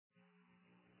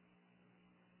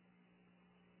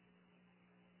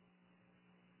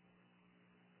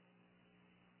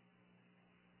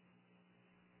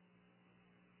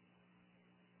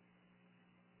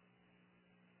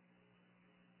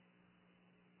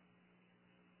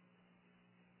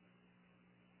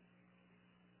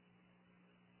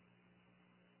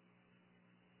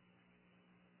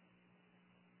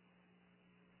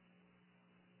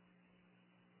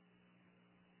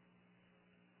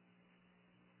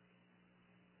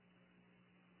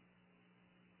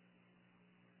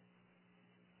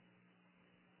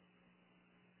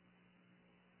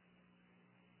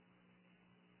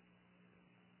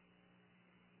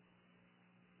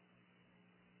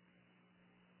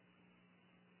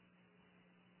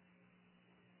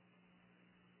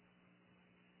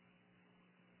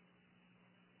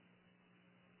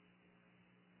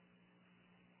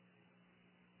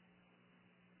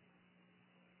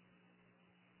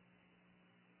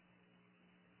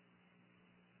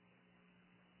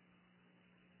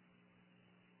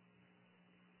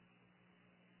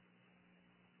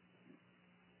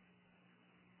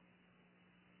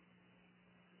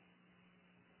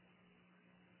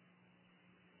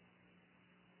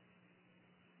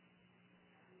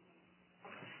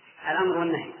الأمر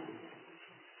والنهي،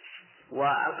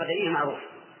 والقدرية معروف،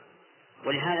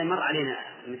 ولهذا مر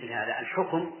علينا مثل هذا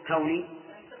الحكم كوني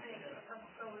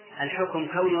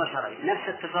وشرعي، نفس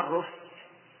التصرف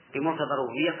بمقتضى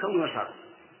الربوبية كوني وشرعي.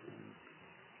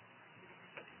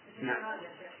 نعم،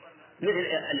 مثل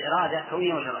الإرادة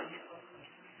كونية وشرعية.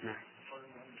 نعم.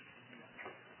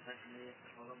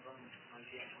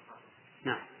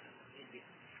 نعم،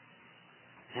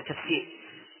 هذا تفسير،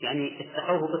 يعني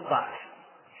اتقوه بالطاعة.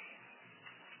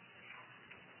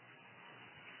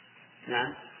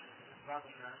 نعم.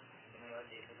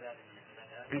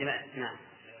 عندما نعم.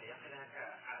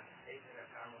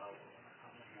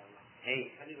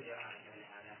 أي.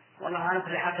 والله على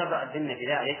كل حال تبرأ الذمة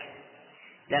بذلك،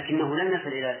 لكنه لم يصل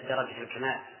إلى درجة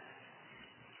الكمال.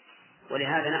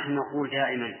 ولهذا نحن نقول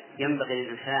دائما ينبغي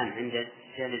للإنسان عند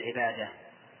فعل العبادة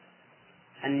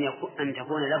أن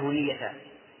تكون له نيتان.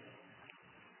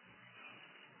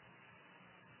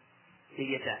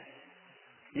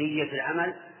 نية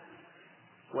العمل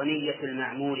ونية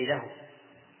المعمول له.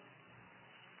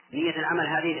 نية العمل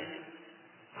هذه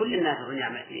كل الناس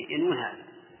ينوون هذا،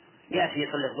 يأتي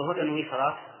يصلي الظهر ينوي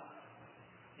صلاة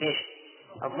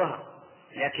الظهر،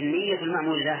 لكن نية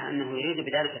المعمول له أنه يريد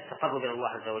بذلك التقرب إلى الله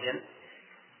عز وجل،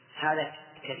 هذا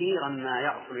كثيرا ما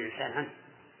يغفل الإنسان عنه،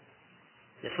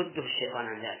 يصده الشيطان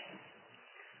عن ذلك.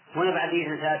 هنا بعد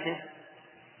نية ثالثة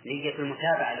نية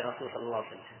المتابعة للرسول صلى الله عليه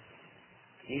وسلم،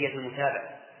 نية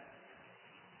المتابعة.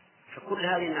 فكل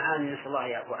هذه المعاني نسأل الله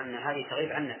يعفو عنا، هذه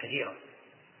تغيب عنا كثيرا.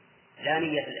 لا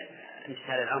نية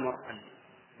امتثال الأمر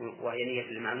وهي نية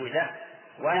المعمول له،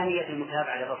 ولا نية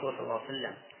المتابعة للرسول صلى الله عليه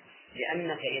وسلم،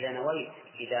 لأنك إذا نويت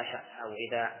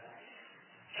إذا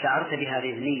شعرت بهذه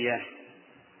النية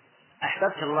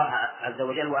أحببت الله عز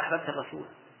وجل وأحببت الرسول،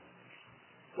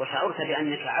 وشعرت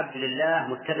بأنك عبد لله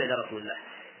متبع لرسول الله،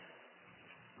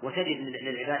 وتجد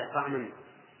للعبادة طعما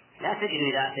لا تجد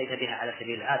إذا أتيت بها على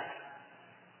سبيل العادة.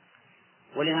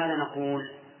 ولهذا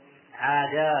نقول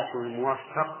عادات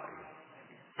الموفق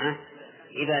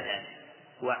عبادات،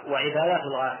 وعبادات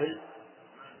الغافل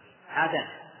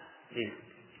عادات.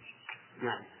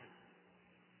 نعم.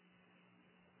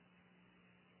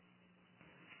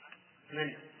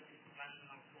 من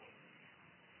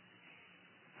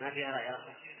ما فيها رأي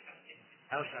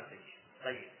أو شرطي.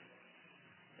 طيب،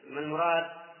 ما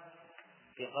المراد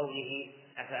في قوله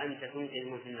أفأنت تنقذ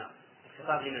من في النار؟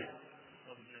 الخطاب لمن؟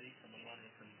 النبي صلى الله عليه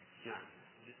وسلم. نعم.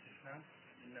 والاستفهام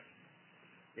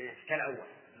للنفس كالأول.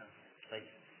 نعم. طيب،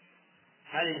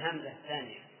 هل الهمزة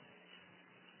الثانية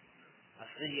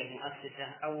أصلية مؤسسة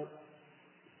أو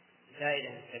زائدة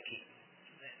للتأكيد؟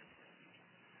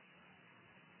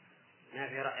 ما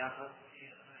في رأي آخر؟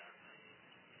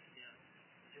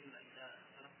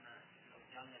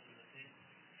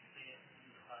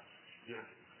 نعم.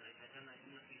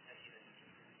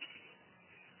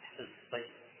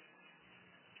 طيب،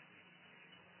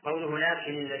 قوله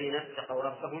لكن الذين اتقوا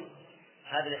ربهم،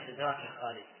 هذا الاستدراك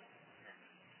الخالد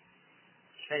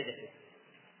ايش فائدته؟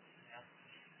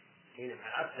 هنا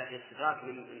أصبح الاستدراك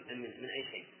من أي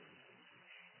شيء؟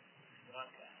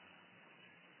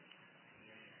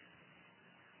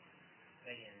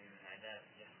 بين العذاب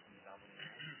يحكم بعض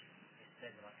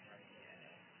يستدرك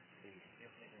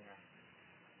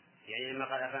يعني لما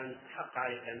قال أفان حق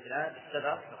عليك الامتلاء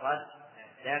استدرك فقال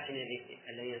لكن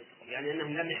الذين يعني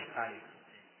أنهم لم يحق عليهم.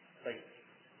 طيب،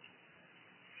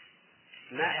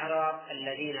 ما إعراب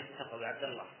الذين اتقوا يا عبد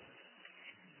الله؟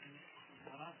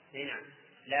 نعم،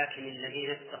 لكن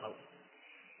الذين اتقوا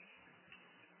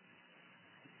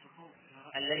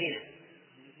الذين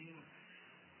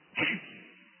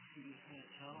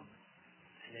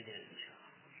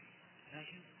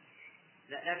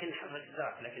لكن حرف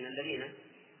الإشارة، لكن الذين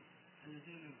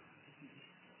اسم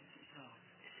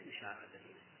إشارة،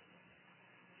 الذين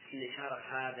اسم إشارة،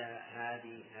 هذا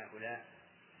هذه هؤلاء.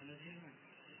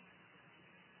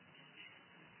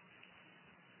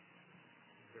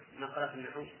 ما قرأت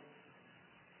النحو؟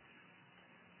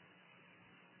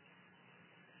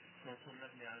 موصول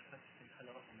مبني على الفتح في محل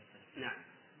رفع مبتدأ. نعم،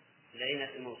 الذين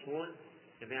الموصول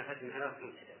مبني على الفتح في محل رفع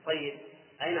مبتدأ. طيب،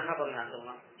 أين خبر يا عبد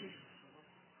الله؟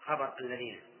 خبر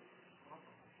الذين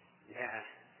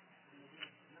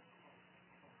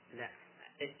لا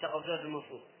اتقوا صفة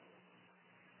الموصول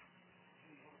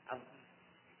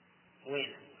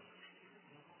وين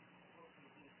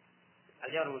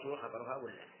الجار المجرور خبرها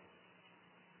ولا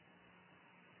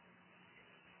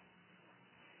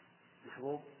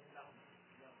محبوب؟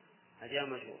 الجار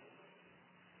مجرور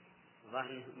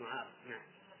ظاهر معارض. نعم،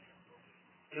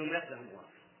 فيهم لهم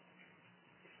غرف،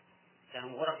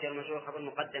 لهم غرف جار مجرور خبر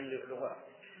مقدم لغرف.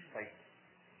 طيب،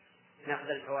 نأخذ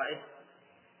الفوائد.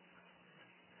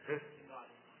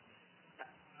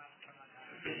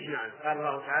 نعم. قال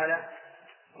الله تعالى: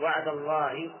 وعد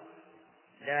الله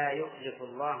لا يخلف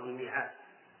الله الميعاد.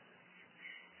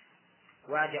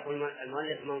 وعد يقول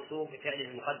المؤلف منصوب بفعله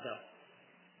المقدر،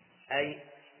 أي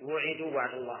وعدوا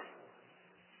وعد الله.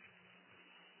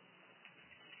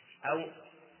 أو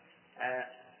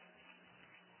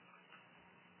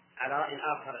على رأي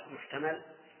آخر محتمل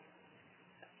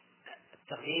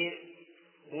التقدير: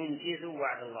 انجزوا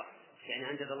وعد الله، يعني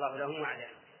أنجز الله لهم وعده.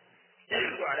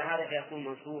 وعلى هذا فيكون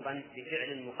منصوبا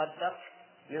بفعل مقدر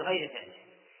من غير فعله.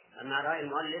 أما على رأي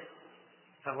المؤلف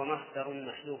فهو مصدر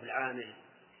محذوف العامل.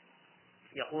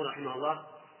 يقول رحمه الله: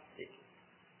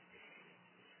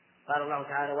 قال الله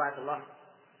تعالى: وعد الله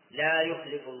لا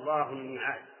يخلف الله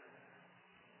الميعاد.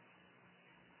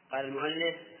 قال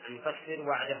المؤلف المفسر: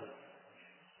 وعده.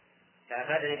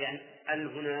 فأفادنا بأن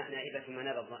هنا نائبة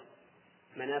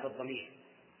مناب الضمير،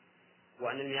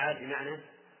 وأن الميعاد بمعنى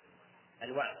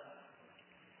الوعد.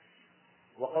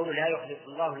 وقول لا يخلف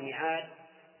الله الميعاد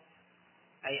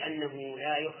أي أنه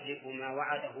لا يخلف ما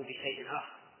وعده بشيء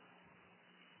آخر،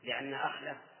 لأن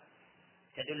أخلف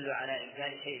تدل على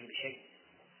إبدال شيء بشيء،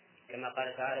 كما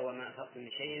قال تعالى: وما أنفقتم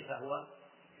من شيء فهو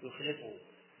يخلفه.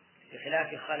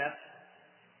 بخلاف خلف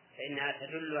فإنها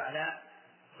تدل على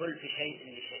خلف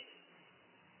شيء لشيء،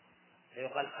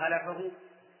 فيقال خلفه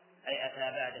أي أتى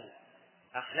بعده،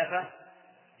 أخلفه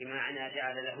بمعنى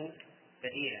جعل له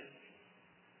بديلا.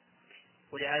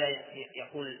 ولهذا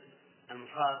يقول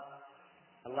المصاب: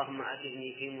 اللهم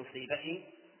أجرني في مصيبتي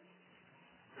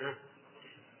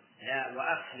لا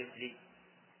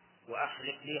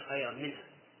وأخلف لي خيرا منها،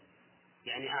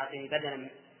 يعني أعطني بدلا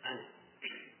أنا.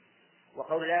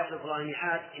 وقول لا يخلف الله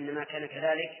الميعاد إنما كان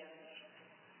كذلك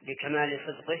بكمال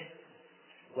صدقه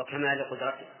وكمال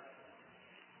قدرته،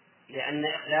 لأن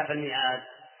إخلاف الميعاد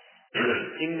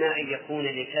إما أن يكون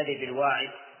لكذب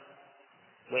الواعد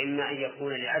وإما أن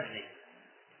يكون لعجزه،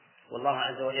 والله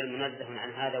عز وجل منزه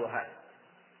عن هذا وهذا،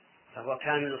 فهو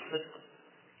كامل الصدق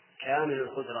كامل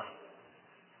القدرة.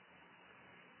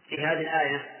 في هذه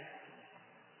الآية: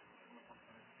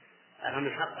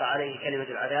 أفمن حق عليه كلمة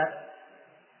العذاب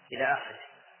إلى آخره،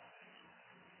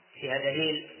 فيها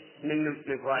دليل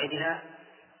من فوائدها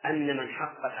أن من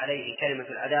حقت عليه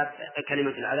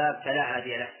كلمة العذاب فلا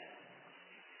هادي له.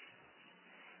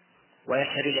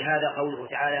 ويشهد لهذا قوله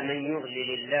تعالى: من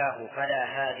يضلل الله فلا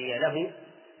هادي له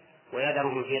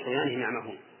ويذرهم في طغيانهم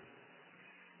يعمهون.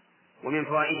 ومن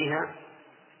فوائدها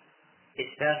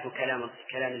إثبات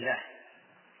كلام الله،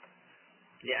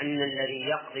 لأن الذي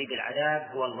يقضي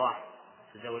بالعذاب هو الله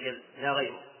عز وجل لا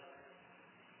غيره،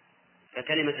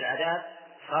 فكلمة العذاب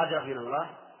صادرة من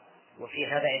الله، وفي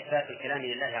هذا إثبات الكلام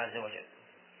لله عز وجل.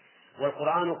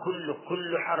 والقرآن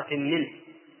كل حرف منه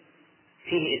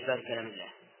فيه إثبات كلام الله.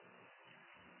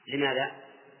 لماذا؟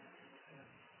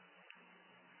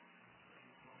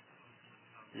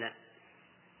 لا،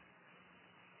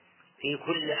 في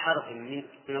كل حرف من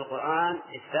القرآن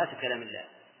إثبات كلام الله.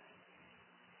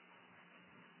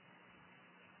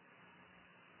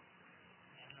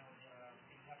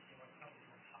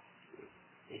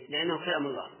 لأنه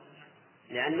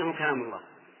كلام الله،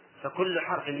 فكل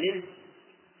حرف منه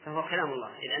فهو كلام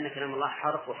الله، لأن كلام الله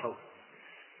حرف وصوت.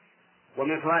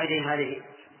 ومن فوائد هذه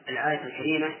الآية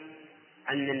الكريمة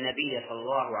أن النبي صلى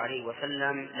الله عليه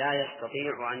وسلم لا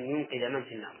يستطيع أن ينقذ من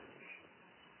في النار،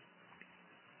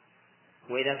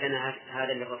 وإذا كان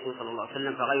هذا للرسول صلى الله عليه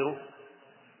وسلم فغيره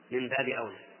من باب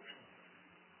أولى.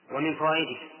 ومن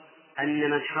فوائده أن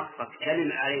من حقت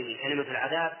عليه كلمة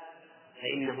العذاب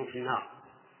فإنه في النار،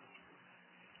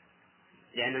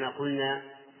 لأننا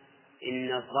قلنا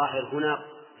إن الظاهر هنا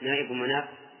نائب مناب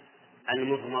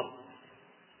المضمر،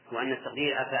 وأن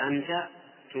التقدير أفأنت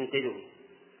تنقذه.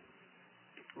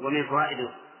 ومن فوائد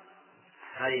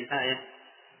هذه الآية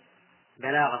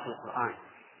بلاغة القرآن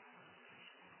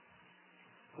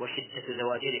وشدة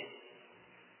زواجره،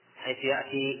 حيث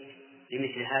يأتي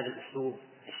بمثل هذا الأسلوب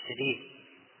الشديد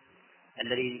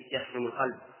الذي يصدم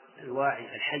القلب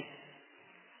الواعي الحي: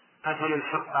 أفمن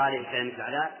حق عليه كلمة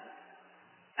العذاب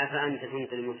أفأنت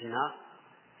تنقذ من في النار.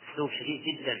 أسلوب شديد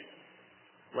جدا،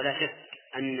 ولا شك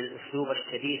أن الأسلوب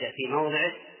الشديد في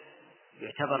موضعه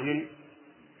يعتبر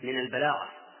من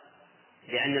البلاغة،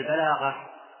 لأن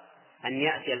البلاغة أن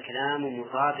يأتي الكلام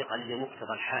مطابقا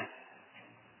لمقتضى الحال،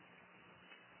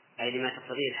 أي لما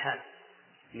تقتضيه الحال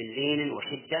من لين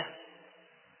وشدة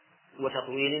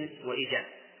وتطويل وإيجاب.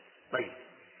 طيب،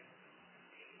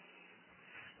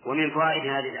 ومن فوائد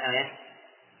هذه الآية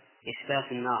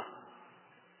إثبات النار.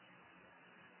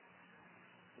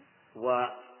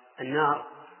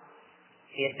 والنار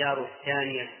هي الدار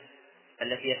الثانية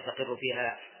التي يستقر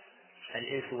فيها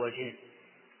الإنس والجن،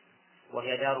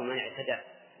 وهي دار من اعتدى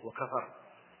وكفر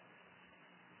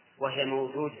وهي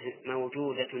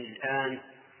موجودة الآن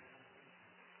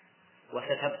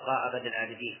وستبقى أبد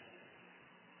الآبدين.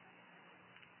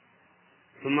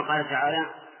 ثم قال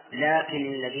تعالى: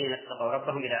 لكن الذين اتقوا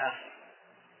ربهم إلى آخر.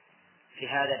 في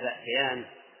هذا بيان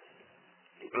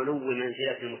علو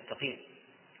منزلة المتقين،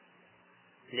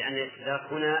 لأن الاستدراك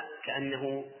هنا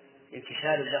كأنه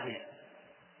امتثال لهم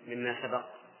مما سبق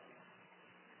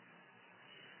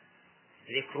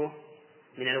ذكره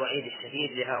من الوعيد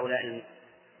الشديد لهؤلاء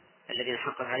الذين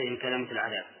حقق عليهم كلمة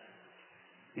العذاب.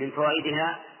 من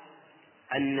فوائدها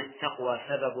أن التقوى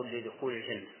سبب لدخول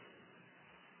الجنة،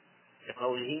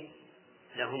 لقوله: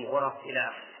 لهم غرف إلى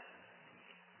آخره.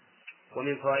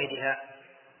 ومن فوائدها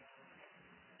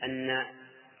أن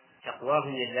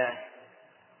تقواهم لله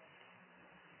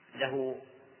له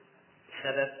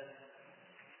سبب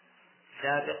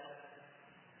سابق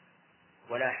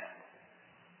ولاحق.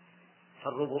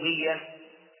 فالربوبية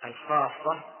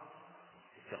الخاصة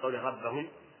في قول ربهم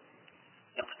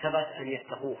اقتضت أن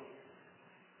يتقوه،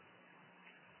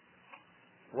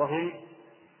 وهم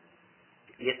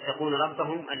يتقون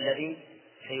ربهم الذي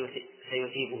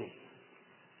سيثيبهم.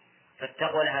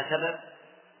 فالتقوى لها سبب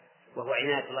وهو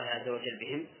عناية الله عز وجل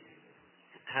بهم،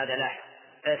 هذا لاحق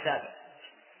سابق،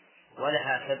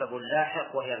 ولها سبب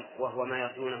لاحق وهو ما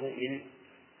يرجونه من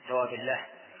ثواب الله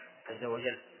عز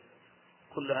وجل.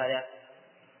 كل هذا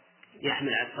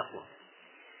يحمل على التقوى.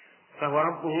 فهو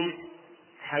ربهم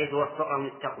حيث وفقهم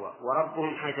التقوى،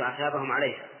 وربهم حيث أثابهم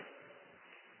عليها.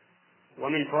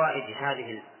 ومن فوائد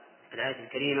هذه الآية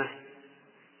الكريمة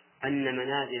أن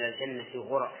منازل الجنة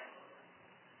غرف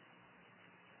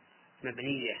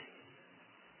مبنية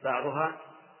بعضها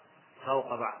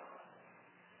فوق بعض،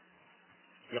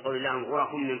 يقول لهم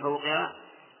غرف من فوقها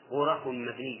غرف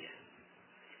مبنية.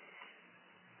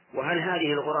 وهل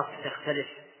هذه الغرف تختلف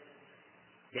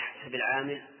بحسب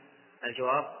العامل؟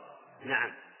 الجواب: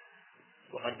 نعم.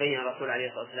 وقد بين الرسول عليه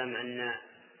الصلاة والسلام أن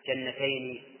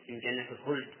جنتين من جنة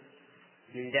الخلد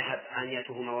من ذهب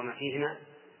آنيتهما وما فيهما،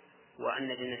 وأن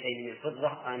جنتين من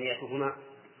فضة آنيتهما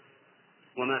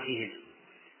وما فيهما.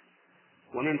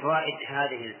 ومن فوائد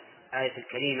هذه الآية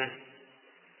الكريمة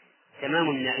تمام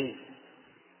النعيم،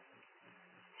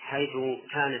 حيث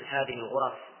كانت هذه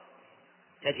الغرف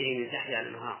تجري من تحتها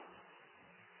الأنهار،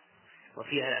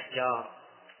 وفيها الأشجار،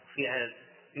 فيها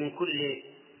من كل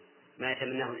ما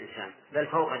يتمناه الإنسان، بل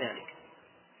فوق ذلك.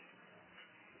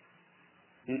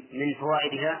 من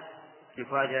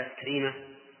فوائدها الكريمة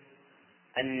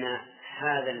أن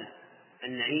هذا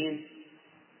النعيم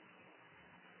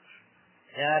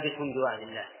ثابت بوعد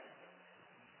الله،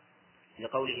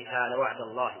 لقوله تعالى: وعد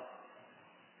الله.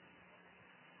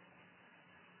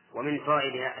 ومن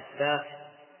فوائدها أثبات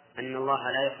أن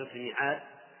الله لا يخلف الميعاد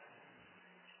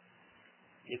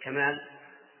لكمال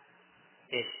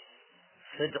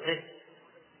صدقه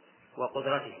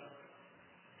وقدرته،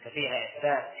 ففيها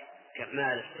إثبات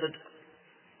كمال الصدق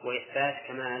وإثبات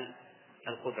كمال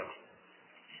القدرة.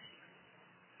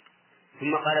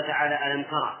 ثم قال تعالى: ألم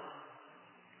ترى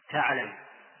تعلم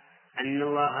أن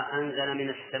الله أنزل من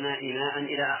السماء ماء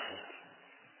إلى آخره.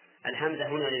 الهمزة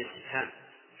هنا للاستفهام،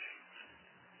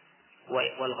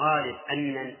 والغالب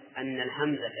أن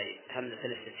همزة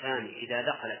الاستفهام إذا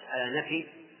دخلت على نفي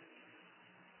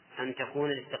أن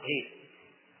تكون للتقرير.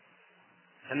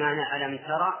 فمعنى ألم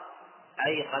ترى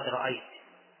أي قد رأيت.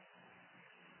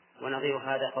 ونظير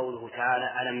هذا قوله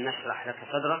تعالى: ألم نشرح لك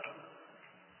صدرك،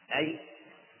 أي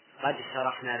قد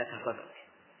شرحنا لك صدرك،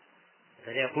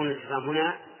 فسيكون الاستفهام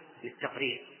هنا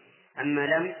للتقرير. أما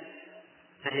لم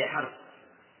فهي حرف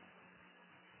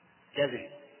جزم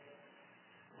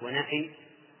ونفي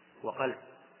وقلب.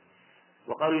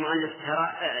 وقول المؤلف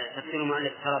تفسير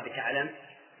المؤلف ترى بتعلم،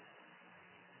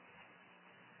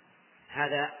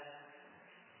 هذا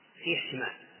فيه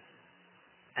احتمال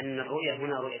أن الرؤية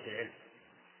هنا رؤية العلم،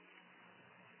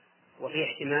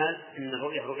 وفيه احتمال أن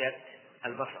الرؤية رؤية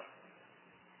البصر.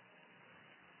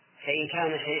 فإن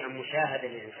كان شيئا مشاهدا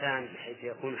للإنسان بحيث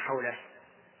يكون حوله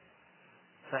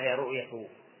فهي رؤية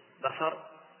بصر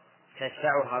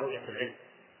تتبعها رؤية العلم،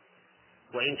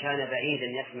 وإن كان بعيدا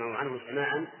يسمع عنه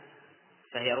سماعا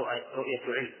فهي رؤية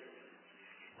علم.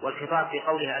 والخطاب في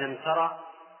قوله ألم ترى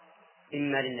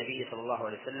إما للنبي صلى الله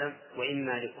عليه وسلم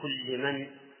وإما لكل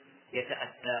من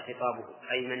يتأتى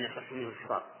خطابه، أي من يصح منه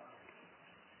الخطاب.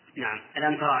 نعم.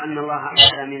 ألم ترى أن الله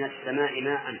أنزل من السماء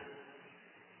ماء،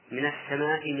 من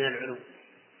السماء من العلو،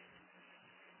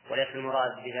 وليس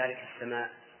المراد بذلك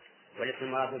السماء، وليس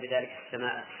المراد بذلك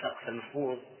السماء السقف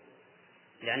المحفوظ،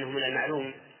 لأنه من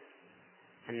المعلوم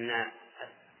أن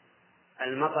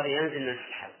المطر ينزل من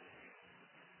السحاب،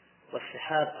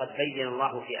 والسحاب قد بين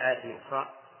الله في آية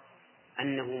أخرى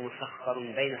أنه مسخر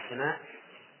بين السماء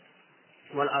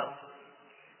والأرض.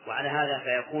 وعلى هذا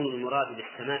فيكون المراد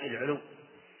بالسماء العلو.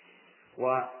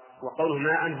 وقوله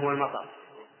ماء هو المطر.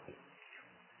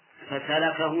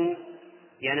 فسلكه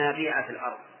ينابيع في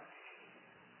الأرض.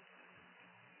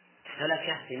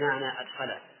 سلكه بمعنى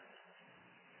أدخله،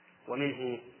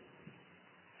 ومنه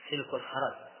سلك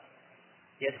الخرز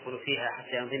يدخل فيها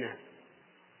حتى ينظمها.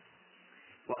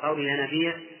 وقول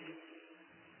ينابيع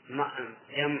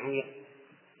جمع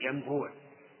ينبوع،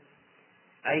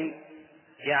 أي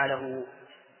جعله،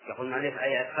 يقول المؤلف،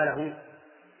 أي أدخله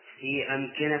في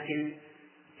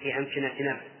أمكنة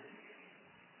نبع،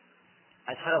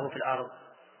 أدخله في الأرض.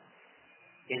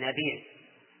 ينابيع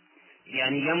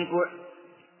يعني ينبع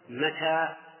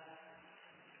متى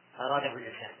أراده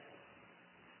الإنسان،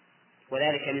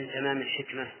 وذلك من تمام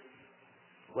الحكمة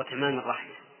وتمام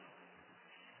الرحمة،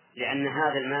 لأن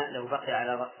هذا الماء لو بقي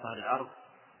على ظهر الأرض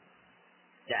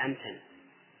لأنتن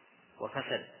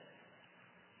وفسد،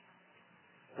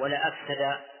 ولا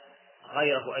أفسد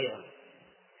غيره أيضا.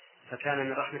 فكان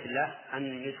من رحمة الله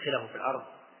أن يدخله في الأرض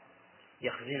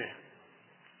يخزنه،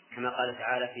 كما قال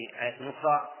تعالى في آية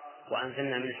أخرى: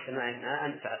 وأنزلنا من السماء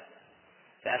ماء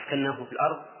فأسكناه في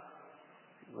الأرض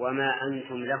وما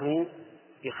أنتم له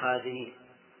بخازنين.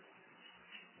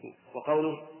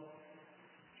 وقوله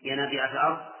ينابيع في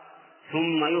الأرض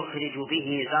ثم يخرج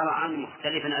به زرعا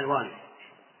مختلفا ألوانه.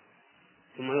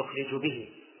 ثم يخرج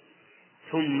به،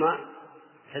 ثم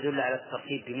تدل على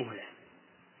الترتيب بمهلة،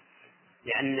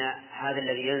 لأن هذا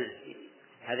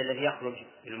الذي يخرج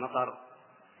بالمطر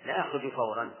لا يخرج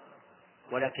فورا،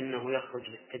 ولكنه يخرج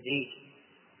بالتدريج،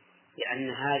 لأن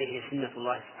هذه سنة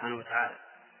الله سبحانه وتعالى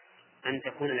أن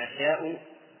تكون الأشياء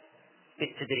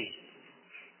بالتدريج،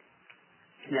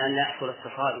 لأن لا يحصل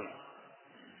التصادم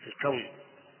في الكون.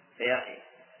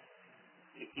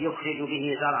 يخرج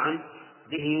به زرعا،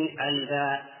 به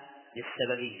الباء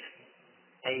للسببية،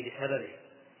 أي بسببه،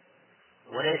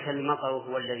 وليس المطر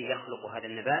هو الذي يخلق هذا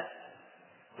النبات،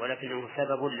 ولكنه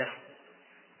سبب له.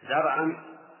 زرعا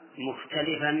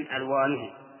مختلفا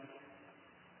ألوانه،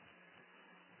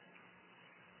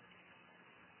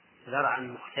 زرعا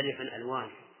مختلفا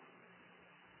ألوانه.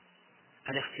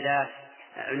 الاختلاف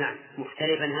نعم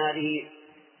مختلفا، هذه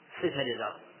صفة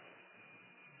للزرع،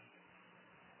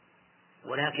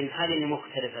 ولكن هل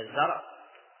المختلف الزرع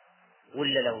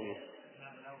ولا لونه؟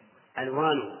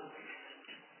 ألوانه.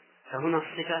 فهنا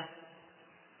الصفة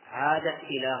عادت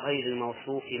إلى غير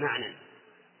الموصوف معنى.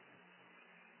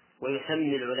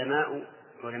 ويسمي علماء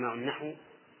النحو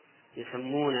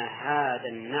يسمون هذا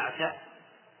النعت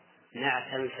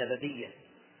نعتا سببيا،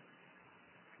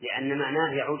 لأن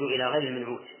معناه يعود إلى غير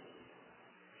المنعوت،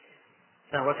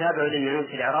 فهو تابع للمنعوت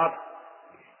في الإعراب،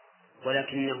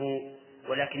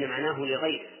 ولكن معناه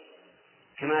لغيره.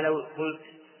 كما لو قلت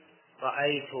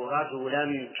رأيت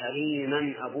رجلا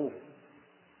كريما أبوه.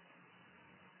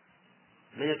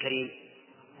 من الكريم؟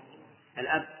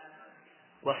 الأب.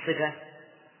 والصفة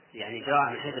يعني جاء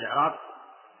من حيث الإعراب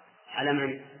على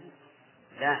من؟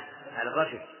 لا، على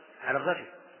الرجل.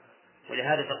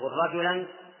 ولهذا تقول رجلا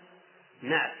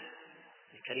نعت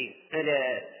كريم،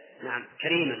 نعم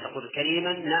كريما، تقول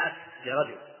كريما نعت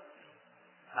لرجل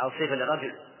أو صفة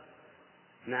لرجل،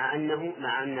 مع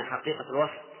أن حقيقة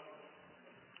الوصف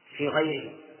في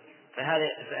غيره، فهذا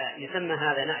يسمى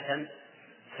هذا نعتا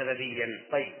سببيا.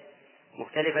 طيب،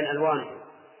 مختلفا ألوانه.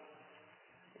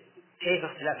 كيف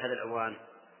اختلاف هذه الألوان؟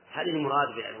 هل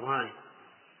المراد بالألوان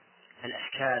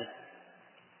الأشكال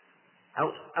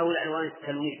أو الألوان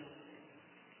التلوين،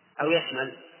 أو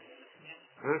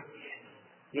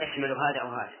يشمل هذا أو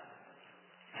هذا؟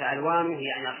 فألوانه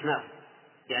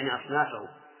يعني أصنافه،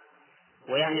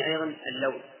 ويعني أيضا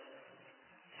اللون.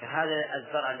 فهذا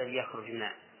الزرع الذي يخرج من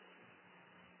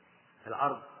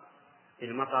الأرض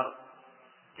بالمطر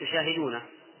تشاهدونه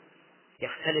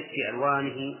يختلف في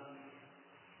ألوانه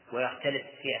ويختلف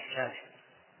في أشكاله.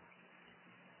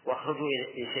 واخرجوا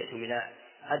إن شئتم إلى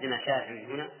أدنى شارع من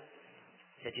هنا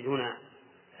تجدون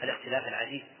الاختلاف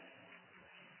العجيب.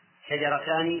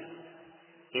 شجرتان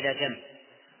إلى جنب،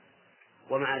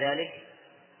 ومع ذلك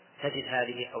تجد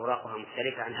هذه أوراقها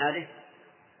مختلفة عن هذه،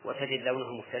 وتجد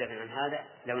لونها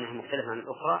مختلف عن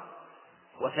الأخرى،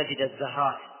 وتجد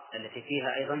الزهرات التي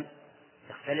فيها أيضا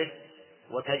تختلف،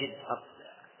 وتجد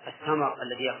الثمر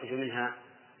الذي يخرج منها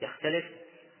يختلف،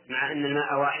 مع أن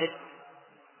الماء واحد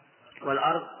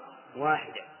والأرض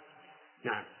واحدة.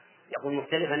 نعم، يقول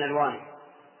مختلفا ألوانه.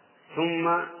 ثم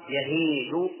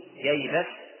يهيج ييبس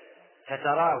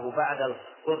فتراه بعد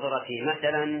الخضرة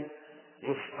مثلا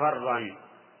مصفرا.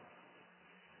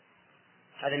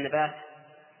 هذا النبات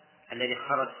الذي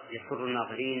خرج يسر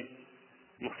الناظرين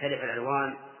مختلف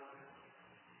الألوان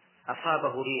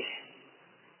أصابه ريح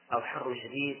أو حر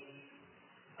شديد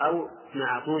أو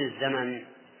مع طول الزمن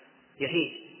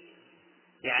يهيج،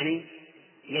 يعني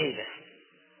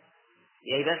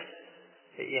ييبس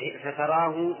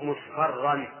فتراه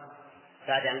مصفرا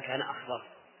بعد أن كان أخضر،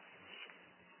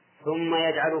 ثم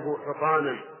يجعله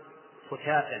حطاما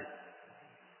فتافا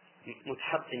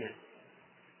متحطما،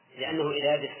 لأنه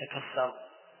إذا يبس تكسر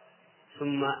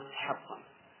ثم تحطم.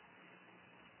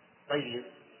 طيب،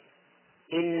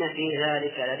 إن في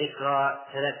ذلك لذكرى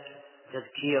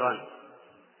تذكيرا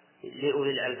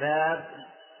لأولي الألباب،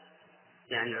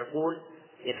 يعني العقول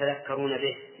يتذكرون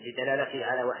به لدلالته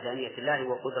على وحدانية الله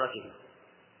وقدرته.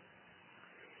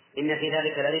 إن في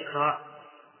ذلك لذكرى،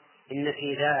 إن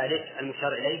في ذلك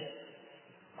المشار إليه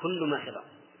كل ما سبق: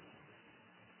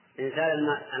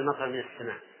 إنزال المطر من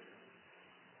السماء،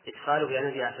 إدخاله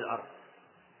ينابيع في الأرض،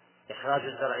 إخراج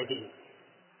الزرع به،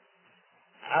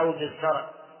 عود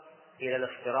الزرع إلى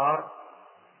الاصفرار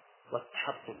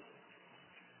والتحطم.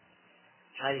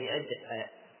 هذه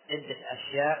عدة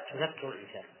أشياء تذكر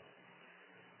الإنسان: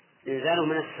 إنزاله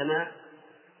من السماء،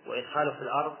 وإدخاله في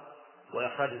الأرض،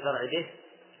 وإخراج الزرع به،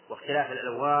 واختلاف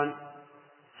الألوان،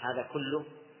 هذا كله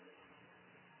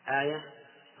آية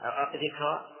أو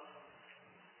ذكرى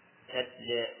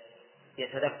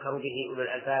يتذكر به أولو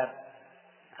الألباب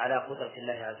على قدرة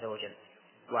الله عز وجل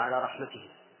وعلى رحمته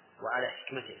وعلى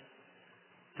حكمته.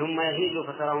 ثم يهيج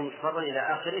فتراه مصفرا إلى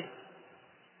آخره،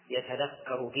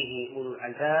 يتذكر به أولو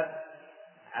الألباب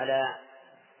على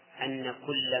أن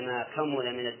كل ما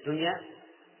كمل من الدنيا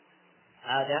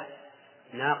هذا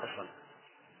ناقصا،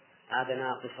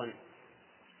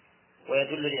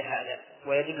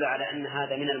 ويدل على أن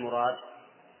هذا من المراد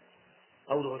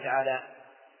قوله تعالى: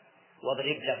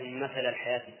 واضرب لهم مثل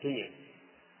الحياة الدنيا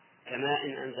كماء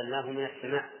أنزلناه من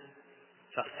السماء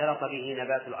فاختلط به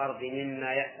نبات الأرض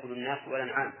مما يأكل الناس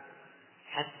والأنعام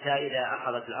حتى إذا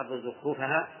أخذت الأرض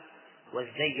زخرفها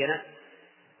وزينت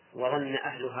وظن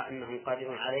أهلها أنهم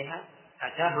قادرون عليها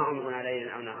أتاها أمرنا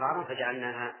ليلا أو نهارا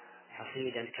فجعلناها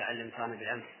حصيدا كأن لم تغن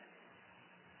بالأمس.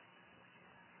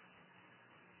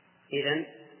 إذن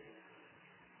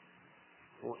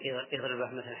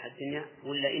اضرب مثل الحياة الدنيا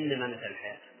ولا إنما مثل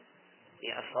الحياة؟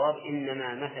 الصواب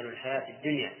إنما مثل الحياة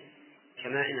الدنيا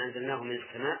كماء أنزلناه من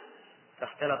السماء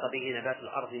فاختلط به نبات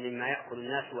الأرض مما يأكل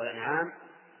الناس والأنعام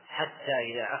حتى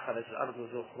إذا أخذت الأرض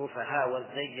زخرفها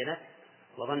وزينت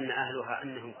وظن أهلها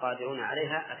أنهم قادرون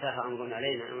عليها أتاها أمرنا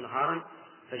ليلا أو نهارا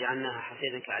فجعلناها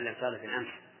حصيدا كأن لم تغن بالأمس.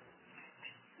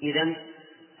 إذن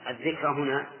الذكر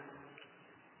هنا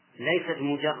ليست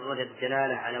مجرد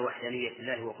الدلالة على وحدانية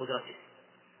الله وقدرته،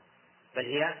 بل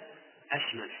هي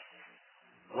أشمل،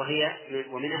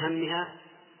 ومن أهمها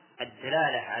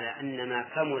الدلالة على أن ما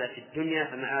كمل في الدنيا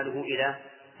فمآله إلى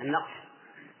النقص،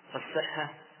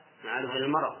 فالصحة مآلها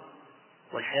للمرض،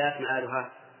 والحياة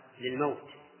مآلها للموت،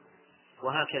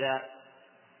 وهكذا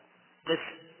قس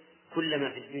كل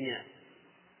ما في الدنيا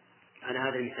على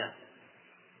هذا المثال.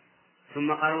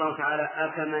 ثم قال الله تعالى: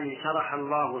 أفمن شرح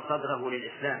الله صدره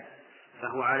للإسلام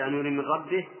فهو على نور من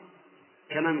ربه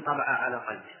كمن طبع على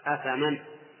قلبه. أفمن،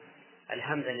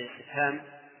 الهمزة للاستفهام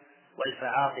والفاء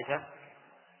عاطفة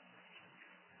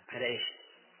على إيش؟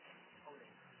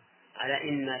 على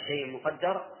إما شيء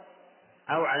مقدر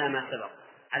أو على ما سبق،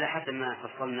 على حسب ما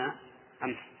فصلنا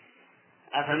أمس.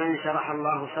 أفمن شرح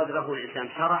الله صدره للإسلام،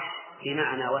 شرح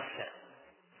بمعنى وسع،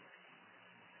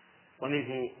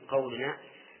 ومنه قولنا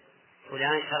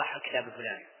فلان شرح كتاب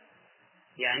فلان،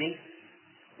 يعني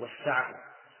وسعه،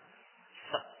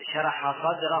 شرح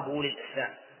صدره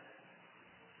للإسلام.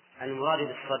 المراد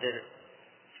بالصدر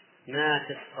ما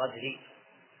في الصدر،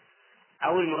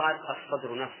 أو المراد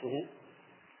الصدر نفسه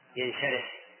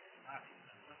ينشرح.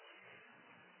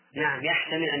 نعم،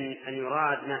 يحتمل أن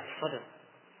يراد ما في الصدر،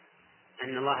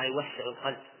 أن الله يوسع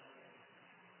القلب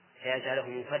فيجعله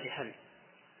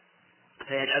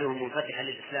منفتحا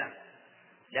للإسلام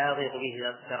لا يضيق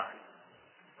به ذرعا،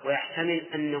 ويحتمل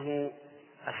أنه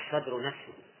الصدر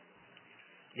نفسه،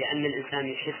 لأن الإنسان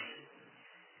يحس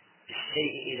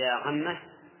بالشيء إذا غمه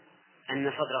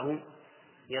أن صدره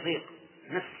يضيق،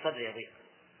 نفس الصدر يضيق،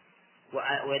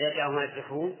 وإذا جاءه ما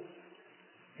يدركه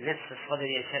نفس الصدر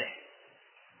ينشرح،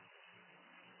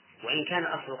 وإن كان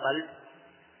أصل قلب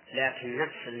لكن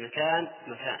نفس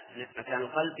مكان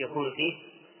القلب يكون فيه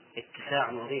اتساع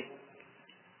وضيق،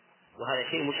 وهذا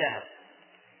شيء مشاهد.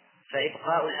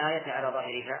 فإبقاء الآية على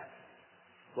ظاهرها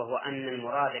وهو أن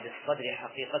المراد بالصدر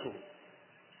حقيقة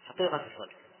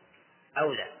الصدر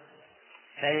أولى،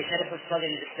 فينشرح الصدر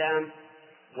للإسلام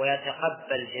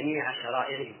ويتقبل جميع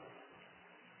شرائعه،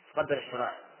 يتقبل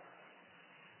الشرائع.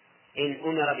 إن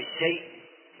أمر بالشيء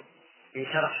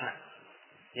انشرح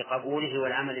لقبوله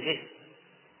والعمل به،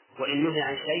 وإن نهي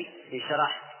عن شيء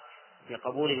انشرح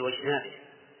لقبوله واجتنابه،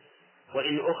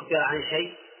 وإن أخبر عن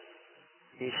شيء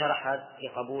انشرح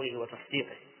لقبوله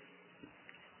وتصديقه،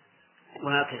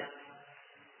 وهكذا.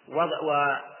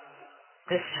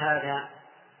 وقس هذا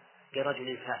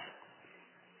برجل فاسق،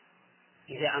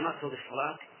 إذا أمرته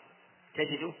بالصلاة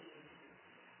تجده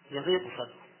يضيق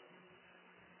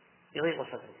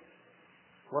صدره،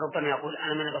 وربما يقول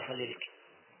أنا من أصلي لك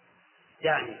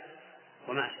دعني،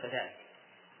 وما أشبه ذلك.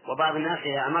 وبعض الناس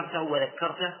إذا أمرته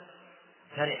وذكرته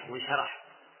فرح وانشرح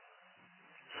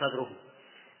صدره.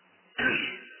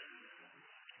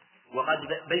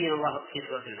 وقد بين الله في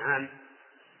سورة الأنعام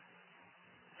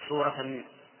صورة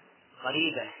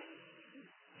قريبة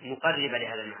مقربة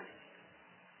لهذا المعنى،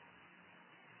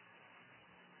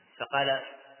 فقال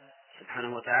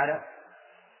سبحانه وتعالى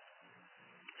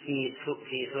في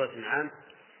سورة الأنعام: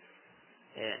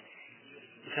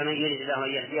 فمن يريد الله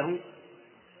أن يهديه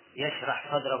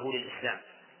يشرح صدره للإسلام،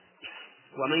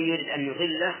 ومن يريد أن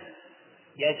يضله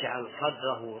يجعل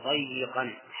صدره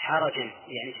ضيقا حرجا،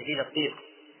 يعني شديد الضيق،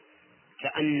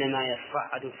 كأنما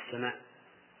يصعد في السماء،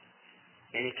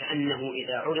 يعني كأنه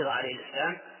إذا عرض عليه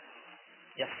الإسلام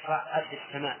يصعد في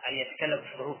السماء، أي يتكلم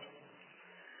بالصعود.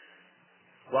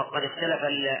 وقد اختلف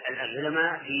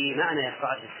العلماء في معنى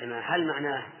يصعد في السماء، هل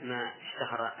معناه ما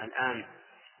اشتهر الآن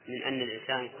من أن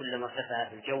الإنسان كلما ارتفع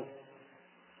في الجو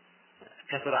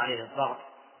كثر عليه الضغط،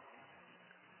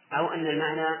 أو أن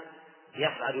المعنى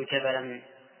يصعد جبلا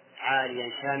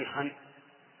عاليا شامخا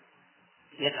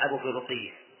يتعب في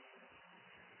رقيه.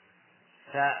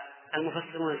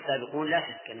 فالمفسرون السابقون لا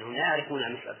شك أنهم لا يعرفون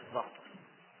عن مسألة الضغط،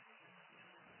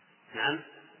 نعم،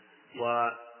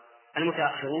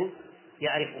 والمتأخرون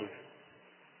يعرفون،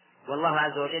 والله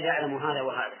عز وجل يعلم هذا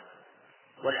وهذا.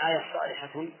 والآية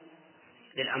صالحة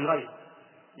للأمرين،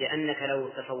 لأنك لو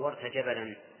تصورت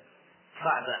جبلا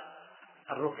صعب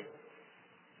الركب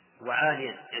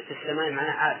وعاليا، يعني في السماء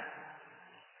معناه عالي،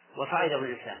 وصعده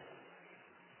الإنسان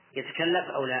يتكلف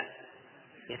أو لا؟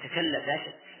 يتكلف لا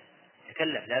شك،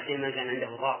 يتكلف، لا سيما كان عنده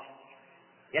ضغط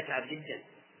يتعب جدا.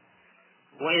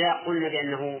 وإذا قلنا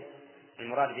بأنه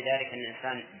المراد بذلك أن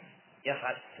الإنسان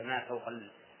يصعد في السماء فوق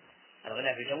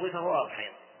الغلاف الجوي فهو واضح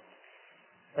أيضا.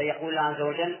 فيقول الله عز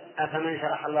وجل: أفمن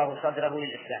شرح الله صدره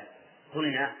للإسلام.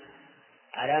 قلنا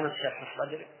علامة شرح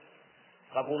الصدر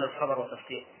قبول الخبر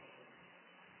وتصديقه،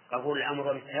 قبول الأمر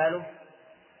وامتثاله،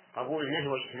 قبول النهي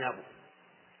واجتنابه،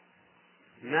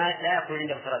 ما لا يكون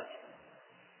عنده تردد.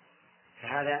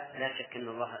 فهذا لا شك أن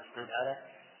الله سبحانه وتعالى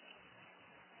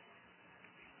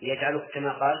يجعله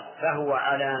كما قال: فهو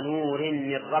على نور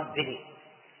من ربه.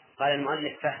 قال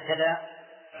المؤلف: فاهتدى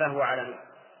فهو على نور،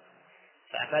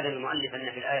 فأفاد المؤلف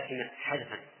أن في الآية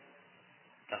حذفا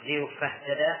تقديره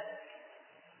فاهتدى،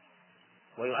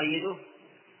 ويؤيده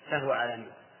فهو على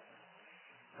نور،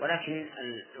 ولكن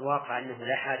الواقع أنه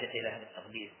لا حاجة إلى هذا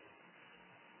التقدير.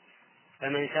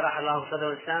 فمن شرح الله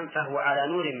صدره الإسلام فهو على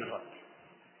نور من ربه،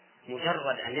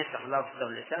 مجرد أن يشرح الله صدره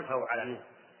الإسلام فهو على نور،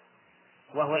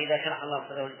 وهو إذا شرح الله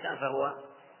صدره الإسلام فهو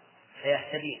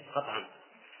سيهتدي قطعا.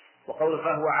 وقول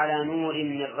فهو على نور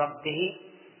من ربه،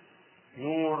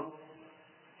 نور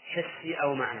حسي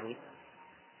أو معنوي؟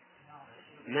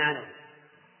 معنوي،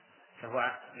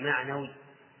 فهو معنوي،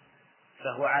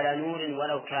 فهو على نور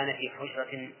ولو كان في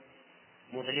حجرة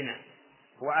مظلمة،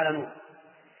 هو على نور،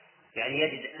 يعني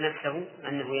يجد نفسه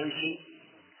أنه يمشي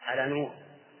على نور.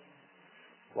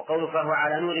 وقول فهو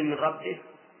على نور من ربه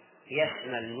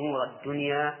يشمل نور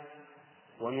الدنيا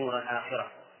ونور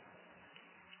الآخرة.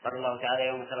 قال الله تعالى: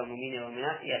 يوم ترى المؤمنين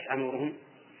والمؤمنات يسعى نورهم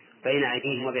بين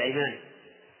أيديهم وبأيمانهم.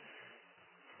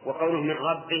 وقوله من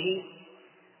ربه،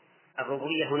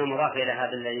 الربوبية هنا مضافة إلى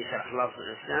هذا الذي شرح الله في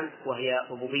الإسلام، وهي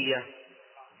ربوبية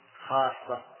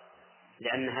خاصة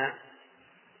لأنها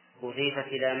أضيفت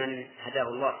إلى من هداه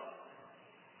الله.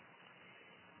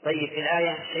 طيب، في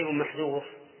الآية شيء محذوف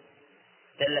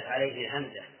دلت عليه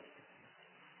الهمزة،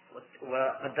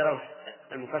 وقدره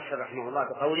المفسر رحمه الله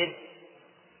بقوله: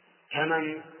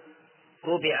 كمن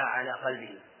طبع على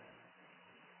قلبه.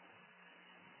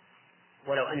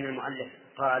 ولو أن المؤلف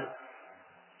قال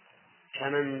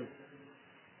كمن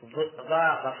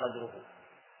ضاق صدره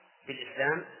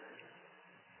بالإسلام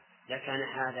لكان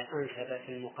هذا أنسب في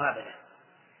المقابلة،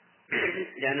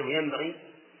 لأنه ينبغي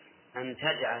أن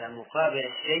تجعل مقابل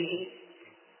الشيء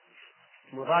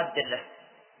مضادا له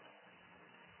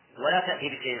ولا تأتي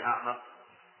بشيء آخر.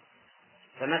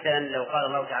 فمثلا لو قال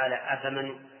الله تعالى: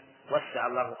 أفمن وسع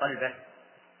الله قلبه،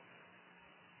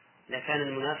 لكان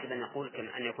المناسب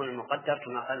أن يكون المقدر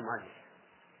كما قال المؤلف.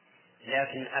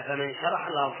 لكن أفمن شرح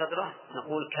الله صدره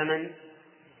نقول كمن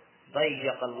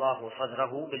ضيق الله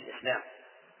صدره بالإسلام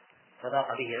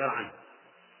فضاق به ذرعا،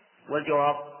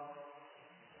 والجواب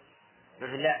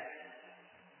لا،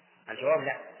 الجواب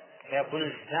لا، فيكون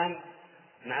الاستفهام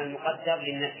مع المقدر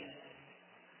للنفي.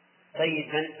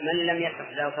 طيب من لم يشرح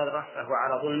الله صدره فهو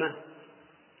على ظلمه؟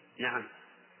 نعم،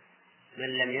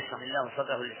 من لم يشرح الله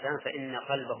صدره للإسلام فإن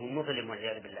قلبه مظلم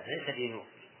والعياذ بالله، ليس فيه نور،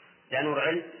 لا نور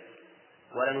علم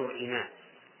ولا نور إيمان.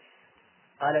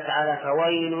 قال تعالى: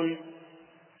 فويل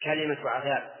كلمة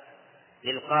عذاب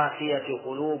للقاسية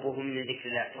قلوبهم من ذكر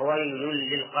الله. فويل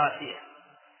للقاسية،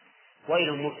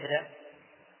 ويل مبتدأ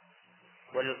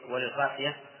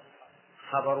وللقاسية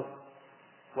خبره،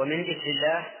 ومن ذكر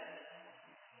الله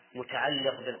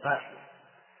متعلق بالقاسية.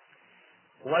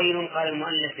 ويل قال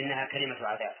المؤلف إنها كلمة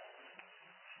عذاب،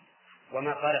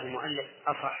 وما قاله المؤلف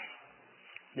أصح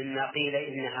مما قيل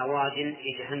إنها واد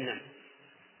في جهنم،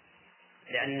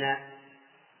 لأن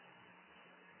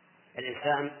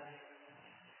الإنسان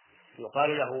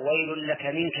يقال له ويل لك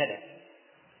من كذا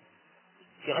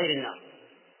في غير النار،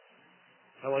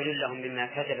 فويل لهم مما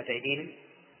كتبت أيديهم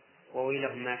وويل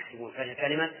لهم ما يكسبون، فهي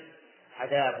كلمة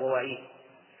عذاب ووعيد.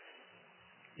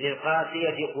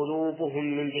 للقاسية قلوبهم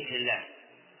من ذكر الله.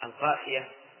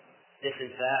 القاسية اسم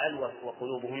فاعل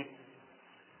وقلوبهم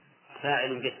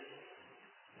فاعل به،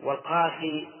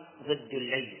 والقاسي ضد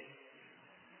اللين،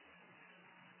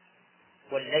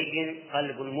 واللين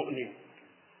قلب المؤمن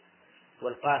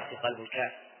والقاسي قلب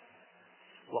الكافر.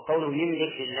 وقوله من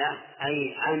ذكر الله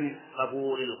أي عن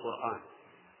قبول القرآن.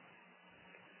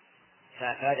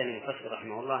 فأفاد المفسر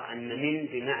رحمه الله أن من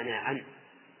بمعنى عن،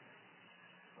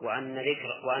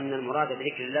 وأن المراد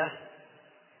بذكر الله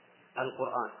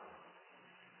القرآن،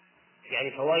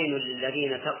 يعني فويل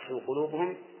للذين تقسو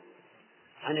قلوبهم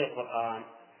عن القرآن.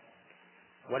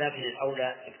 ولكن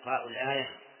الأولى إبقاء الآية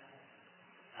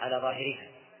على ظاهرها،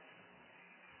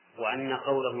 وأن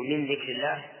قوله من ذكر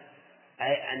الله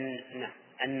أي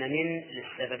أن من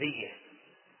للسببية،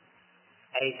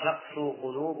 أي تقسو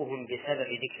قلوبهم بسبب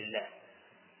ذكر الله،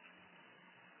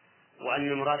 وأن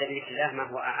المراد بذكر الله ما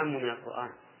هو أعم من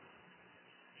القرآن.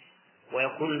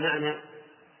 ويكون المعنى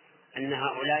أن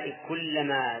هؤلاء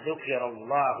كلما ذكر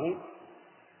الله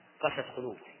قست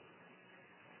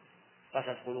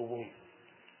قلوبهم،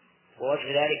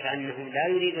 ووجه ذلك أنهم لا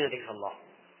يريدون ذكر الله،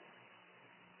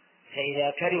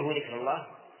 فإذا كرهوا ذكر الله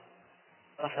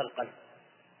قسى القلب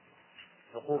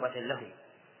عقوبة لهم.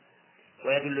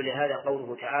 ويدل لهذا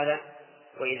قوله تعالى: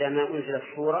 وإذا ما أنزلت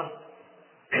سورة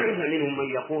فمنهم من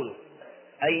يقول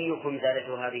أيكم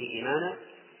زادته هذه إيمانا،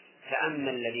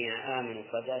 فأما الذين آمنوا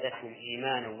فزادتهم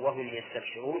إيمانا وهم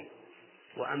يستبشرون،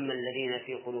 وأما الذين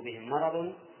في قلوبهم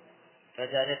مرض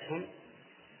فزادتهم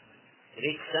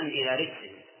رجسا إلى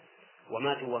رجسهم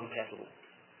وماتوا وهم كافرون.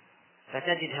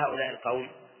 فتجد هؤلاء القوم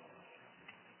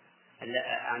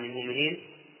عن المؤمنين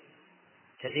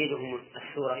تزيدهم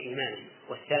السورة إيمانا،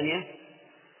 والثانية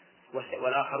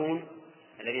والآخرون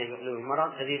الذين في قلوبهم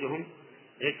مرض تزيدهم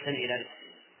رجسا إلى رجس.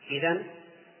 إذن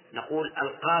نقول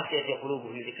القاسية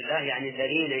قلوبهم من ذكر الله، يعني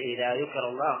الذين إذا ذكر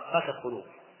الله قست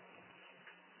قلوبهم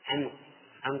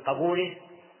عن قبوله،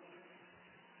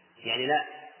 يعني لا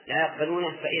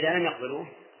يقبلونه، فإذا لم يقبلوه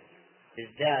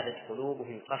ازدادت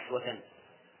قلوبهم قسوة.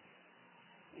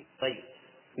 طيب،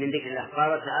 من ذكر الله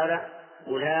قال تعالى: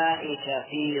 أولئك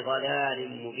في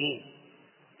ضلال مبين.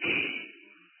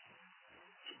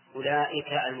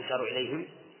 أولئك المشار إليهم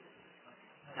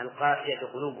القاسية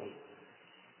قلوبهم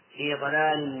في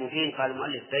ضلال مبين. قال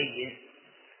المؤلف بين.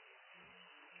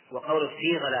 وقول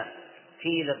في ضلال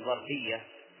في للظرفية،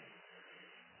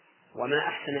 وما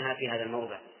أحسنها في هذا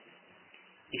الموضع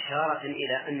إشارة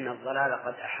إلى أن الضلال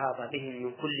قد أحاط بهم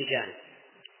من كل جانب،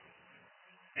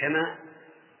 كما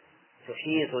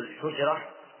تحيط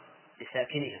الحجرة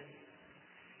بساكنها.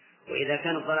 وإذا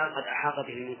كان الضلال قد أحاط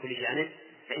بهم من كل جانب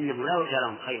فإنه لا وجه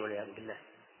لهم خير والعياذ بالله،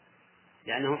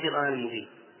 لأنه في ضلال مبين.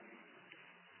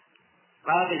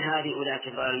 قابل هذه أولئك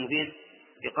الضلال المبين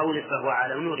بقوله: فهو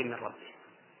على نور من ربه.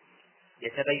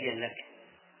 يتبين لك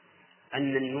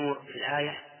أن النور في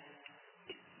الآية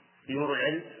نور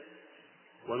العلم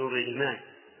ونور الإيمان،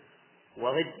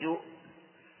 وضد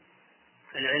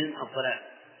العلم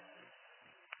الضلال.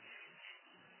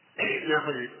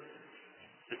 نأخذ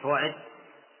الفوائد.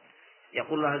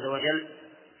 يقول الله عز وجل: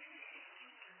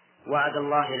 وعد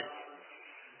الله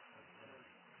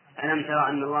ألم ترى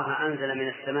أن الله أنزل من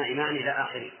السماء ماء إلى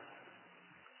آخره.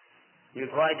 من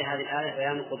فوائد هذه الآية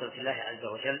بيان قدرة الله عز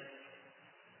وجل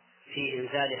في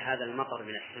إنزال هذا المطر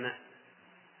من السماء،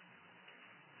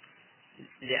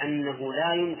 لأنه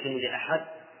لا يمكن لأحد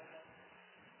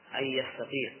أن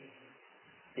يستطيع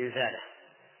إنزاله.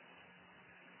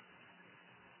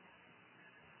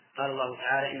 قال الله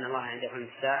تعالى: إن الله عنده علم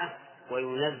الساعة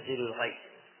وينزل الغيث.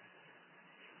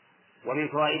 ومن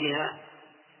فوائدها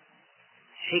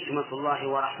حكمة الله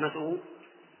ورحمته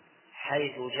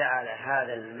حيث جعل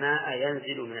هذا الماء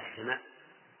ينزل من السماء،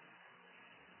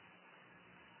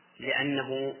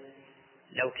 لأنه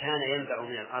لو كان ينبع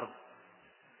من الأرض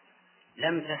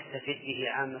لم تستفد به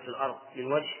عامة الأرض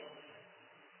من وجه،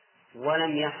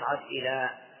 ولم يصعد إلى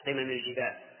قمم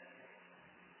الجبال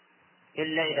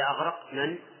إلا إذا أغرق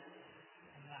من؟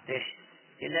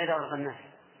 إلا إذا أغرق الناس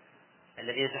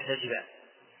الذين تحت الجبال.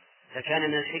 فكان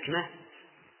من الحكمة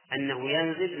أنه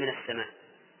ينزل من السماء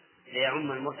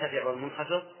ليعم المرتفع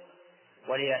والمنخفض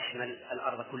وليشمل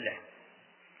الأرض كلها.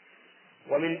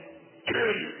 ومن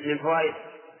فوائد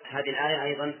هذه الآية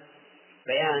أيضا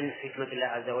بيان حكمة الله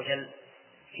عز وجل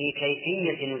في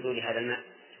كيفية نزول هذا الماء.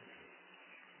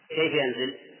 كيف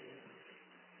ينزل؟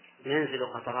 ينزل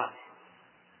قطرات.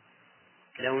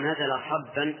 لو نزل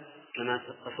صبا كما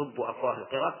تصب أفواه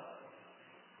القرى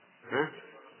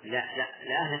لا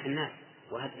أهلك الناس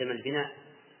وهدم البناء،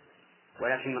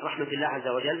 ولكن من رحمة الله عز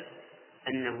وجل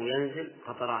أنه ينزل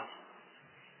قطرات.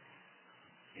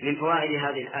 من فوائد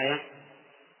هذه الآية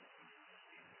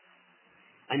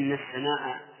أن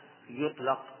السماء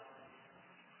يطلق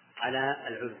على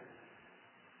العلو،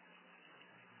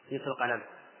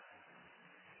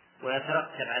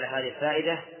 ويترتب على هذه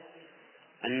الفائدة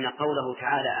أن قوله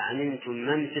تعالى أأمنتم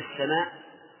من في السماء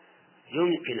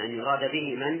يمكن أن يراد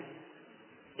به من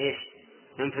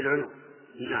في العلو.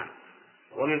 نعم.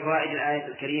 ومن فوائد الآية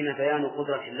الكريمة بيان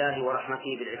قدرة الله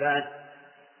ورحمته بالعباد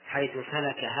حيث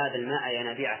سلك هذا الماء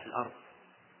ينابيع في الأرض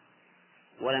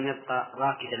ولم يبقى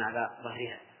راكدا على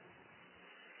ظهرها،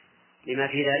 لما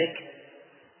في ذلك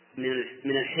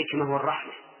من الحكمة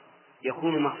والرحمة.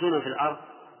 يكون مخزونا في الأرض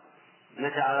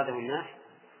متى أراده الناس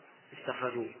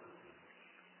استخرجوه.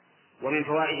 ومن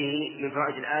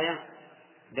فوائد الآية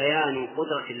بيان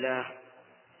قدرة الله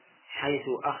حيث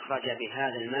أخرج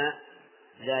بهذا الماء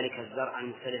ذلك الزرع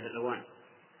المختلف الألوان.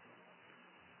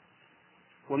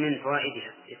 ومن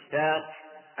فوائدها إثبات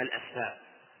الأسباب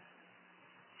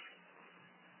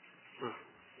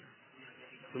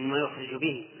ثم يخرج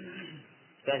به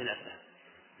إثبات الأسباب.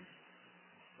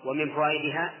 ومن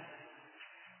فوائدها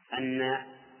أن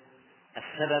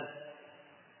السبب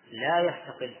لا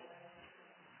يستقل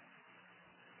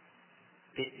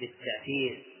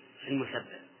بالتأثير في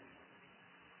المسبب،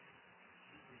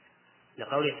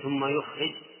 لقوله ثم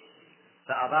يخرج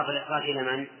فأضاف الإخراج إلى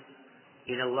من؟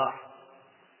 إلى الله.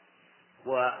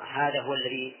 وهذا هو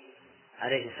الذي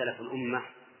عليه سلف الأمة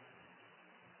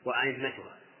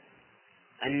وأئمتها،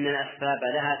 أن الأسباب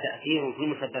لها تأثير في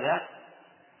المسببات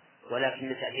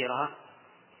ولكن تأثيرها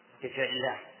بفعل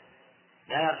الله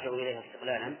لا يرجع إليها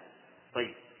استقلالا.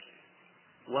 طيب.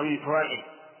 ومن فوائد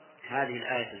هذه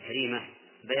الآية الكريمة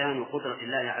بيان قدرة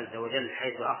الله عز وجل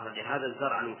حيث أخرج هذا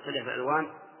الزرع المختلف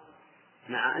الألوان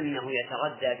مع أنه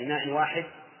يتغذى بماء واحد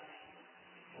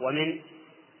ومن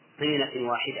طينة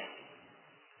واحدة،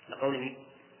 لقوله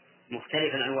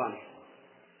مختلف الألوان.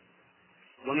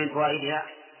 ومن فوائدها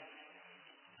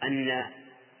أن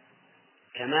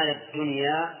كمال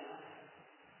الدنيا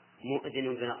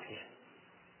مؤذن بنقصها،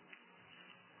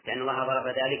 لأن الله ضرب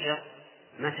ذلك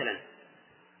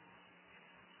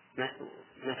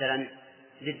مثلا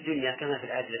للدنيا كما في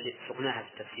الآية التي سقناها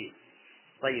في التفسير.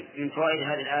 طيب. من فوائد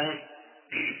هذه الآية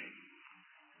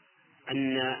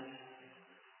أن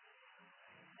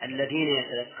الذين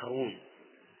يتذكرون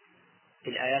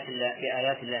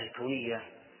بآيات الله الكونية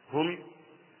هم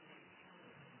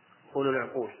أولو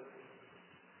العقول،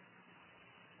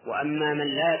 وأما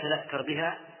من لا يتذكر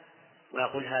بها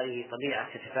ويقول هذه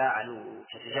طبيعة تتفاعل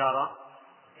وتتجارى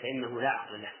فإنه لا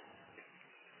عقل له.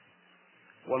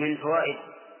 ومن فوائد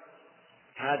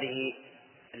هذه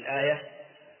الآية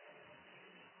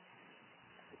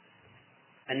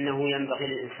أنه ينبغي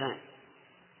للإنسان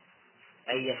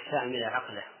أن يستعمل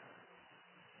عقله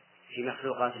في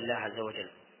مخلوقات الله عز وجل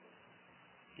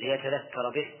ليتذكر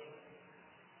به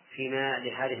فيما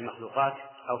لهذه المخلوقات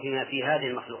أو فيما في هذه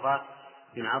المخلوقات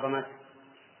من عظمة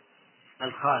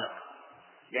الخالق،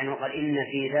 لأنه قال إن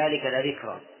في ذلك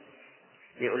لذكرى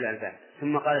لأولي الألباب.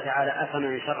 ثم قال تعالى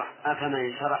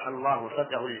أفمن شرح الله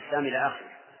صدره للإسلام إلى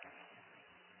آخره.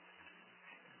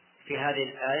 في هذه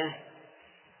الآية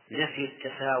نفي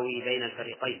التساوي بين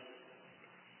الفريقين،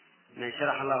 من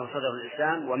شرح الله صدره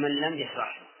للإسلام ومن لم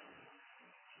يشرح،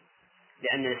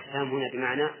 لأن الإسلام هنا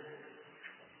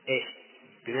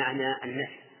بمعنى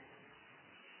النفي.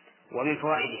 ومن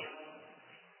فوائده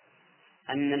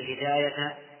أن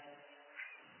الهداية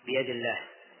بيد الله،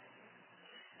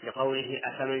 لقوله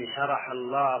أفمن شرح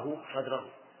الله صدره.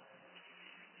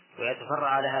 ويتفرع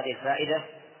على هذه الفائدة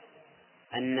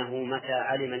أنه متى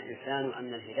علم الإنسان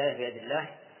أن الهداية بيد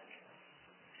الله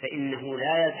فإنه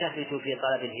لا يلتفت في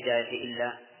طلب الهداية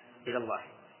إلا إلى الله.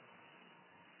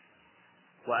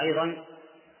 وأيضا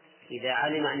إذا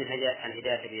علم أن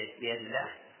الهداية بيد الله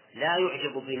لا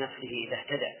يعجب بنفسه إذا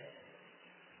اهتدى،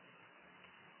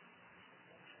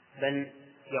 بل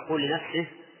يقول لنفسه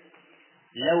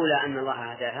لولا أن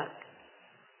الله هداها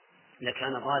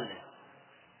لكان ضالا،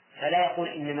 فلا يقول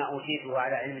إنما أوتيته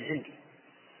على علم عندي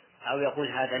أو يقول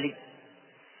هذا لي،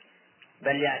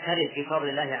 بل يعترف بفضل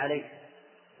الله عليه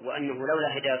وأنه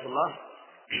لولا هداية الله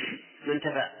ما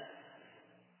انتفع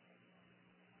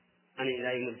عن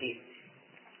إلى يوم الدين.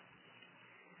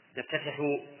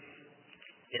 نفتتح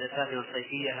دراساتنا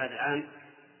الصيفية هذا العام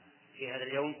في هذا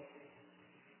اليوم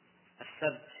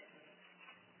السبت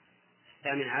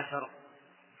 18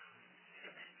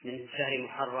 من شهر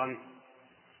محرم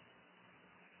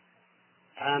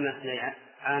عام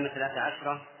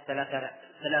 13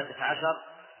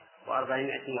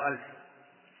 و400 وألف،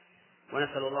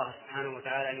 ونسأل الله سبحانه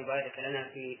وتعالى أن يبارك لنا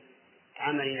في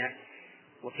عملنا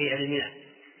وفي علمنا.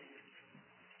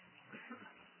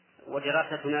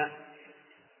 ودراستنا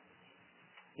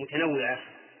متنوعة،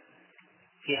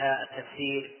 فيها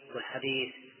التفسير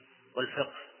والحديث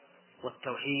والفقه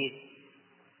والتوحيد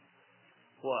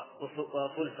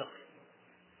وأصول الفقه،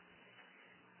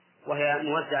 وهي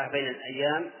موزعة بين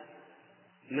الأيام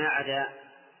ما عدا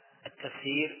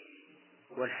التفسير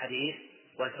والحديث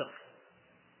والفقه،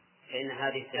 فإن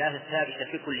هذه الثلاثة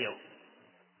ثابتة في كل يوم.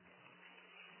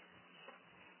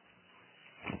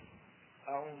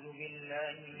 أعوذ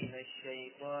بالله من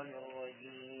الشيطان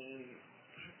الرجيم.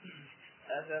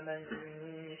 أفمن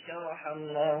شرح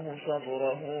الله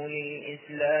صدره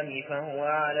للإسلام فهو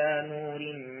على نور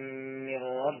من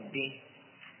ربه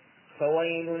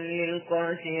فويل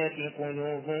للقاسية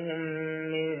قلوبهم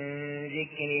من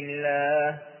ذكر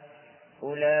الله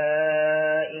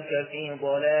أولئك في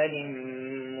ضلال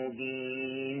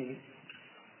مبين.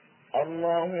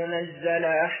 الله نزل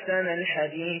أحسن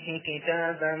الحديث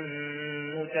كتابا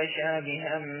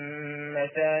متشابها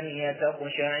مثانية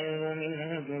تقشعر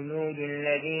منه جلود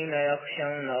الذين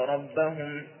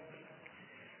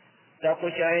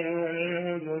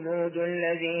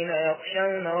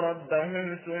يخشون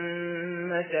ربهم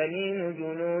ثم تلين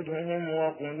جلودهم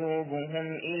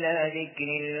وقلوبهم إلى ذكر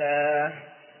الله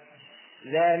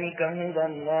ذلك هدى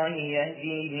الله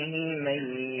يهدي به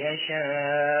من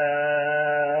يشاء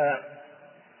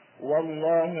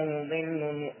والله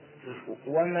يضل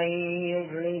ومن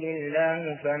يضلل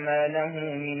الله فما له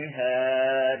من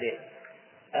هاد.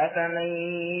 أفمن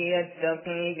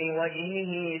يتقي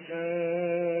بوجهه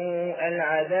سوء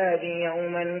العذاب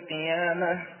يوم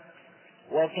القيامة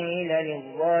وقيل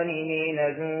للظالمين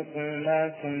ذوقوا ما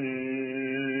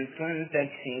كنتم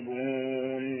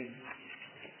تكسبون.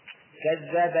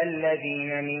 كذب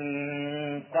الذين من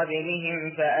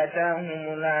قبلهم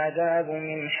فأتاهم العذاب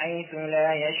من حيث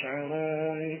لا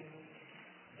يشعرون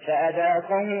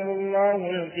فأذاقهم الله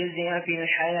الخزي في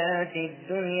الحياة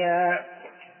الدنيا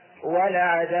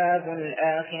ولعذاب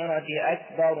الآخرة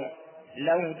أكبر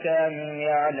لو كانوا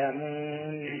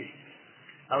يعلمون.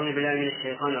 أعوذ بالله من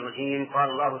الشيطان الرجيم. قال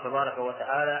الله تبارك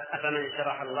وتعالى أفمن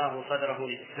شرح الله صدره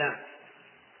للإسلام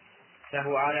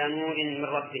فهو على نور من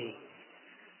ربه.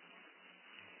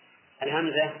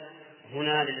 الهمزة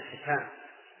هنا للاستفهام،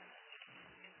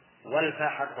 والفاء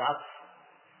حرف عطف،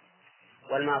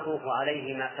 والمعطوف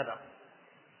عليه ما سبق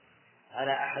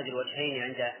على أحد الوجهين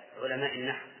عند علماء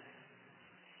النحو.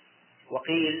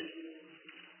 وقيل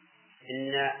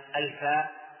إن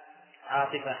الفاء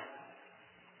عاطفة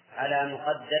على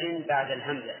مقدر بعد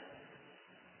الهمزة،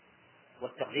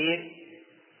 والتقدير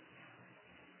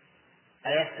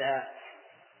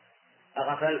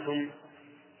أغفلتم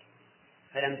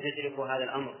فلم تدركوا هذا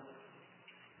الأمر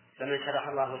فمن شرح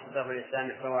الله صدره للإسلام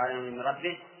فهو على نور من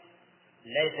ربه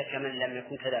ليس كمن لم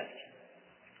يكن كذلك.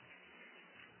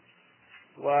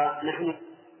 ونحن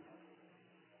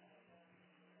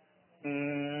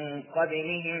من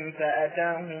قبلهم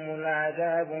فأتاهم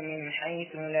العذاب من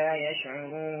حيث لا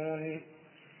يشعرون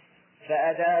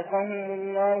فأذاقهم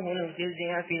الله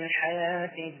الخزي في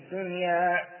الحياة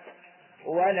الدنيا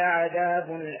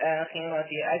ولعذاب الآخرة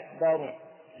أكبر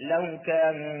لو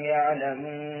كانوا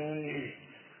يعلمون.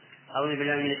 أعوذ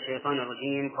بالله من الشيطان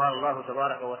الرجيم. قال الله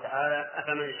تبارك وتعالى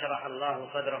أفمن شرح الله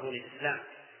صدره للإسلام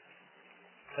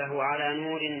فهو على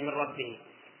نور من ربه.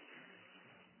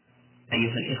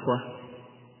 أيها الإخوة،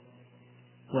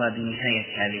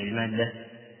 وبنهاية هذه المادة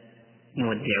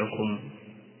نودعكم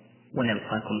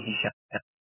ونلقاكم إن شاء الله.